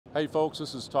Hey folks,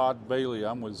 this is Todd Bailey.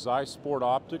 I'm with Zeiss Sport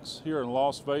Optics here in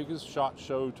Las Vegas, SHOT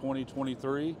Show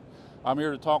 2023. I'm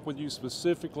here to talk with you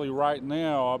specifically right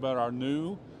now about our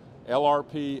new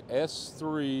LRP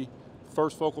S3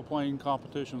 first focal plane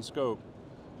competition scope.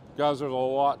 Guys, there's a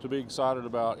lot to be excited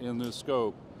about in this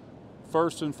scope.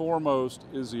 First and foremost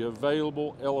is the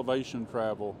available elevation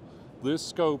travel. This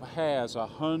scope has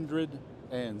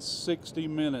 160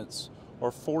 minutes or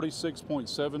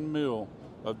 46.7 mil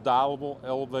of dialable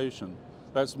elevation.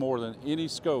 That's more than any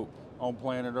scope on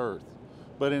planet Earth.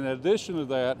 But in addition to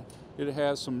that, it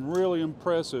has some really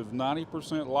impressive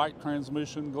 90% light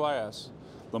transmission glass.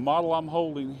 The model I'm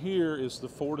holding here is the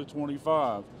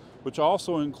 4-25, which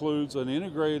also includes an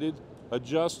integrated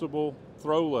adjustable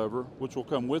throw lever, which will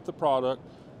come with the product,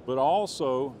 but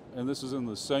also, and this is in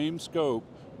the same scope,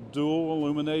 dual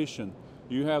illumination.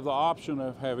 You have the option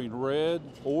of having red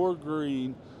or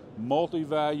green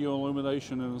multi-value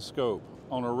illumination in the scope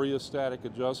on a rheostatic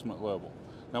adjustment level.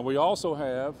 Now we also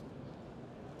have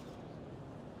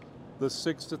the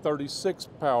 6-36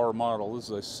 power model. This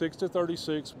is a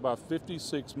 6-36 by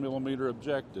 56 millimeter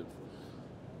objective.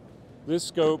 This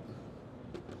scope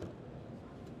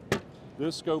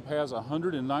has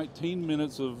 119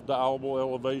 minutes of dialable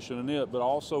elevation in it, but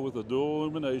also with a dual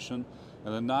illumination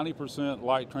and a 90%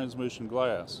 light transmission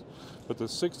glass. But the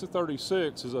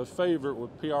 6-36 is a favorite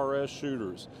with PRS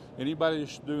shooters. Anybody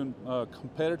that's doing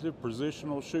competitive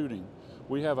positional shooting.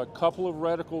 We have a couple of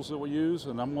reticles that we use,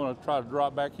 and I'm going to try to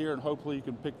drop back here and hopefully you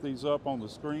can pick these up on the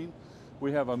screen.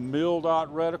 We have a mil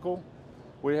dot reticle.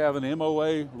 We have an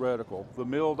MOA reticle. The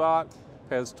mil dot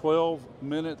has 12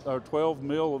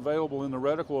 mil available in the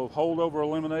reticle of holdover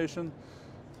elimination,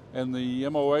 and the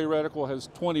MOA reticle has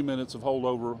 20 minutes of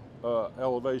holdover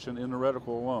elevation in the reticle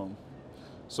alone.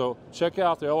 So check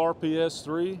out the LRP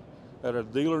S3 at a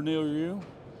dealer near you,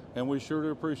 and we sure do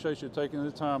appreciate you taking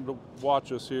the time to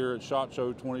watch us here at SHOT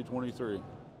Show 2023.